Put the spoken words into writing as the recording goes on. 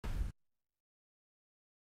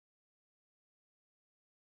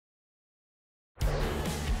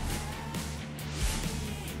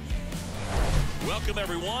Welcome,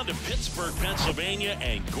 everyone, to Pittsburgh, Pennsylvania,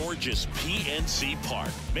 and gorgeous PNC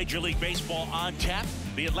Park. Major League Baseball on tap.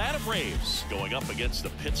 The Atlanta Braves going up against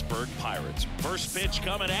the Pittsburgh Pirates. First pitch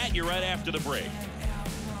coming at you right after the break.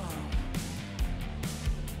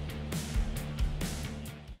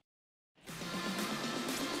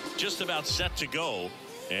 Just about set to go.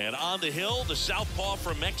 And on the hill, the southpaw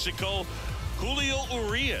from Mexico, Julio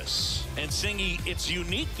Urias. And Singy, it's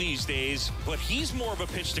unique these days, but he's more of a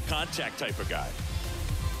pitch-to-contact type of guy.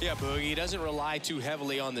 Yeah, Boogie, he doesn't rely too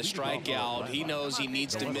heavily on the strikeout. He knows he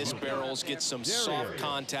needs to miss barrels, get some soft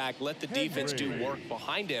contact, let the defense do work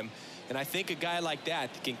behind him. And I think a guy like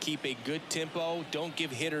that can keep a good tempo, don't give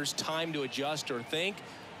hitters time to adjust or think.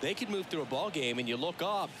 They could move through a ball game, and you look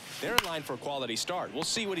up, they're in line for a quality start. We'll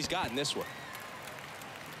see what he's got in this one.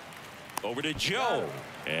 Over to Joe,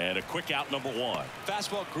 and a quick out, number one.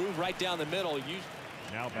 Fastball groove right down the middle.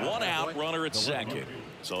 One out, runner at second.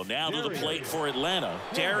 So now to the plate for Atlanta,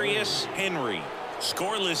 Darius Henry.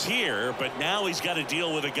 Scoreless here, but now he's got to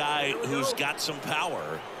deal with a guy who's got some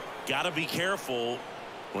power. Got to be careful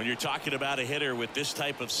when you're talking about a hitter with this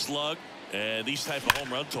type of slug and these type of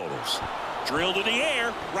home run totals. Drilled in the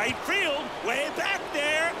air, right field, way back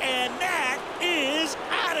there, and that is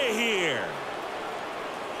out of here.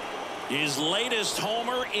 His latest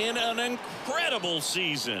homer in an incredible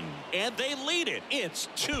season, and they lead it. It's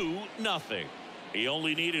 2-0. He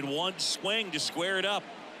only needed one swing to square it up.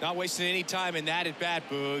 Not wasting any time in that at bat,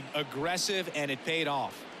 Boog. Aggressive, and it paid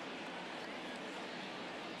off.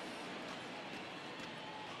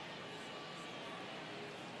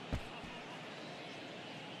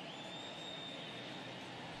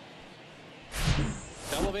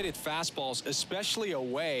 Elevated fastballs, especially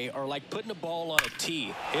away, are like putting a ball on a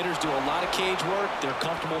tee. Hitters do a lot of cage work. They're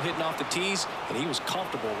comfortable hitting off the tees, and he was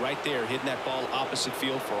comfortable right there hitting that ball opposite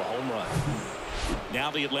field for a home run.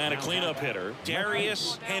 Now the Atlanta cleanup hitter,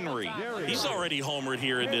 Darius Henry. He's already homered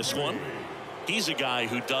here in this one. He's a guy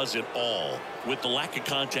who does it all. With the lack of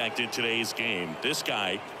contact in today's game, this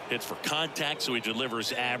guy hits for contact, so he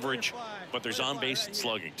delivers average, but there's on-base and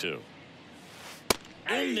slugging too.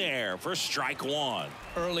 In there for strike one.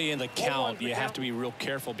 Early in the count, you have to be real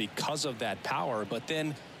careful because of that power. But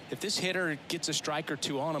then if this hitter gets a strike or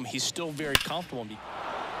two on him, he's still very comfortable.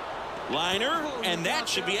 Liner, and that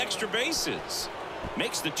should be extra bases.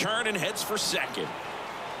 Makes the turn and heads for second.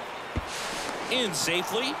 In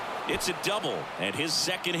safely. It's a double and his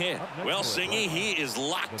second hit. Well, Singy, he is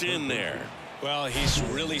locked in there. Well, he's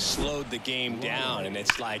really slowed the game down, and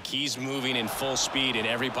it's like he's moving in full speed, and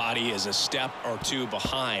everybody is a step or two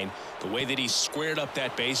behind. The way that he squared up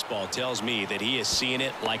that baseball tells me that he is seeing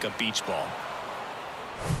it like a beach ball.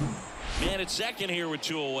 Man at second here with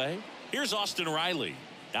 2 away. Here's Austin Riley.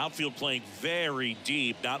 Outfield playing very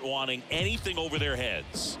deep, not wanting anything over their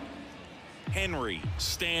heads. Henry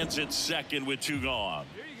stands at second with 2 gone.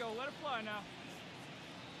 Here you go. Let it fly now.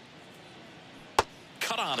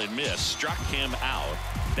 Cut on and miss, struck him out.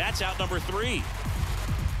 That's out number 3.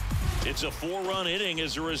 It's a 4-run inning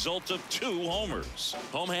as a result of 2 homers.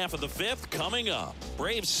 Home half of the 5th coming up.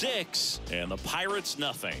 Braves 6 and the Pirates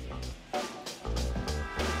nothing.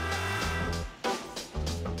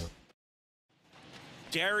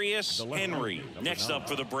 Darius Henry next up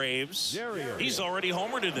for the Braves. He's already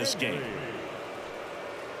homered in this game.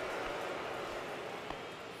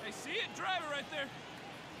 Hey, see it? Drive it right there.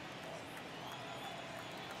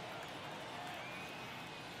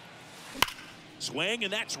 Swing,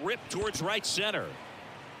 and that's ripped towards right center.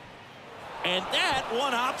 And that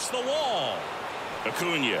one hops the wall.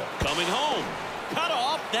 Acuna coming home. Cut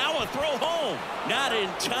off, now a throw home. Not in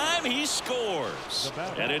time, he scores.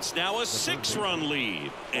 And it's now a 6-run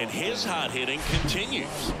lead. And his hot hitting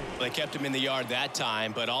continues. They kept him in the yard that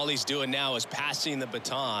time, but all he's doing now is passing the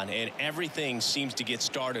baton, and everything seems to get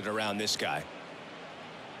started around this guy.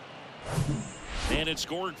 And in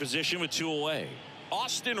scoring position with 2 away.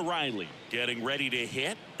 Austin Riley getting ready to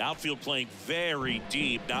hit. Outfield playing very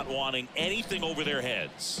deep, not wanting anything over their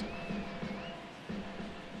heads.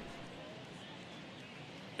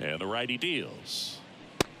 And the righty deals.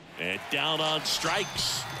 And down on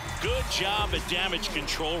strikes. Good job at damage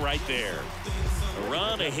control right there. A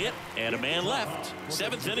run, a hit, and a man left.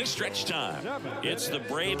 7th inning stretch time. It's the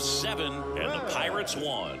Braves 7 and the Pirates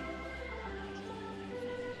 1.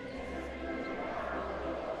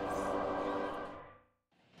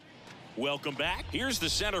 Welcome back. Here's the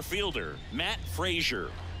center fielder, Matt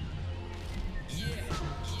Frazier.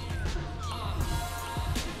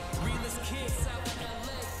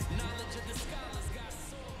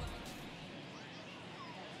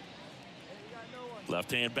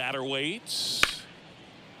 Left-hand batter waits.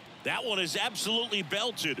 That one is absolutely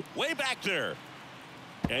belted. Way back there.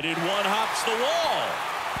 And in one hops the wall.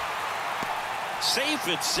 Safe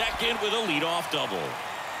at second with a leadoff double.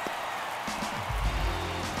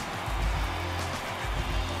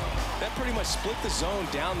 That pretty much split the zone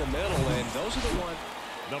down the middle, and those are the ones.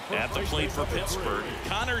 At the plate for Pittsburgh,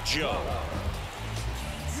 Connor Joe.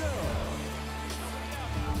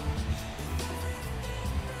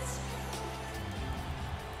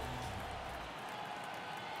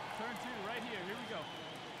 Turn two, right here. Here we go.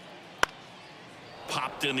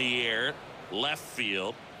 Popped in the air, left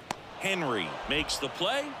field. Henry makes the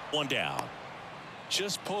play, one down.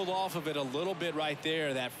 Just pulled off of it a little bit right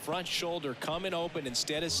there. That front shoulder coming open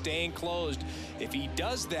instead of staying closed. If he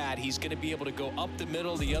does that, he's going to be able to go up the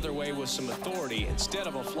middle the other way with some authority instead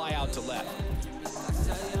of a fly out to left.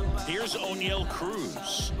 Here's O'Neill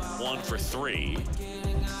Cruz, 1 for 3.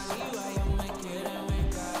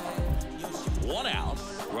 One out.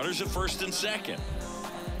 Runners at first and second.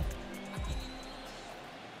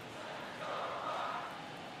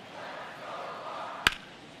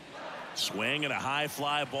 Swing and a high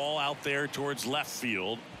fly ball out there towards left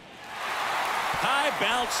field. High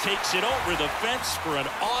bounce takes it over the fence for an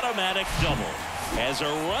automatic double as a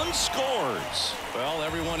run scores. Well,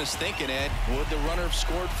 everyone is thinking, Ed, would the runner have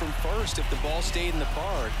scored from first if the ball stayed in the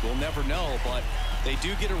park? We'll never know, but they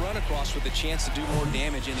do get a run across with a chance to do more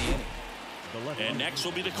damage in the inning. And next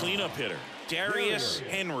will be the cleanup hitter, Darius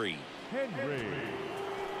Henry. Hey,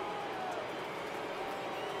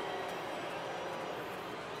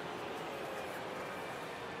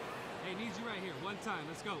 needs you right here. One time.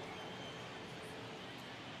 Let's go.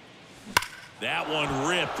 That one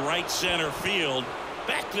ripped right center field.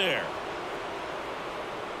 Back there.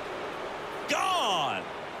 Gone.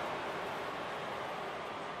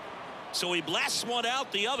 So he blasts one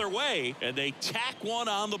out the other way, and they tack one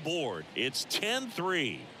on the board. It's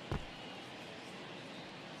 10-3.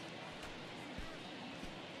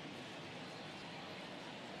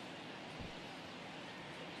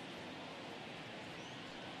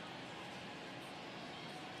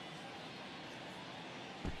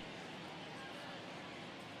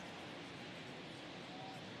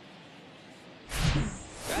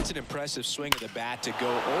 That's an impressive swing of the bat to go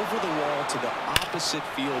over the wall to the opposite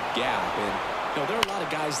field gap. And you know, there are a lot of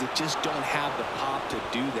guys that just don't have the pop to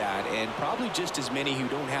do that, and probably just as many who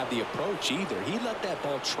don't have the approach either. He let that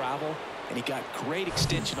ball travel, and he got great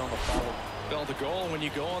extension on the follow. Well, the goal when you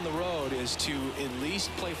go on the road is to at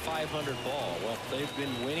least play 500 ball. Well, they've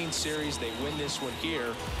been winning series. They win this one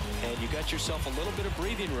here, and you got yourself a little bit of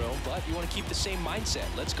breathing room, but you want to keep the same mindset.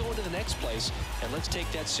 Let's go into the next place, and let's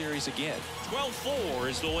take that series again. 12-4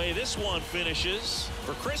 is the way this one finishes.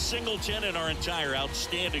 For Chris Singleton and our entire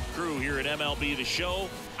outstanding crew here at MLB The Show,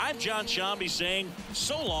 I'm John Shambi saying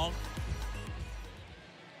so long.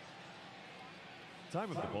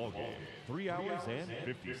 Time of the ball game, 3 hours and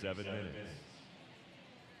 57 minutes.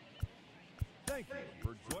 Thank you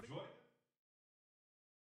for joining.